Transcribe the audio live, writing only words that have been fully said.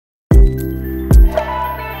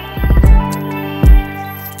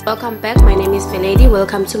Welcome back, my name is Lady.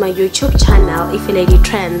 Welcome to my YouTube channel, Lady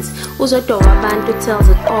Trends. Zodwa Wabantu tells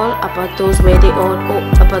it all about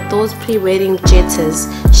those pre-wedding jitters.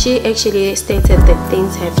 She actually stated that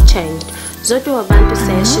things have changed. Zodwa Wabantu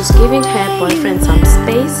says she's giving her boyfriend some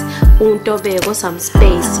space, uNtobeko some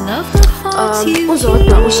space.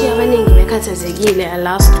 Uzodwa ushiya abaningi bekhathazekile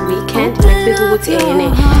last weekend nakubika ukuthi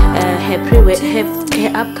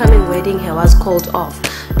her upcoming wedding was called off.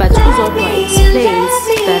 But Zodwa explains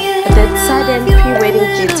that sudden pre-wedding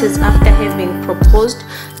jitters after having proposed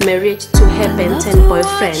marriage to her Benton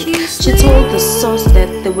boyfriend. She told the source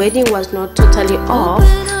that the wedding was not totally off,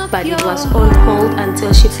 but it was on hold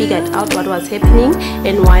until she figured out what was happening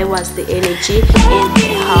and why was the energy in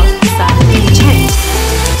her house suddenly changed.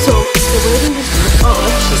 So the wedding is off.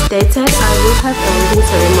 She stated, "I will have a wedding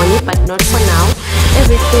ceremony, but not for now.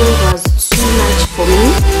 Everything was too much for me."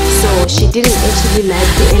 So she didn't actually like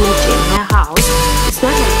the energy in her house. It's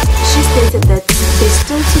not like she stated that they're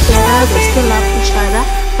still together, they still love each other,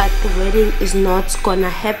 but the wedding is not gonna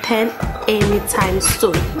happen anytime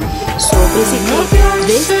soon. So basically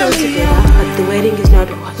they're still together, but the wedding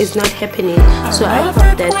is not happening. So I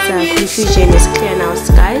hope that confusion is clear now,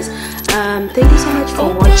 guys. Thank you so much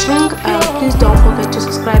for watching. Please don't forget to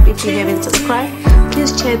subscribe if you haven't subscribed.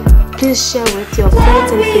 Please share with your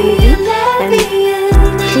friends and family, and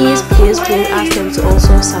please ask them to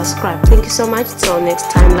also subscribe. Thank you so much. Till next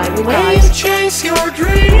time, love you guys.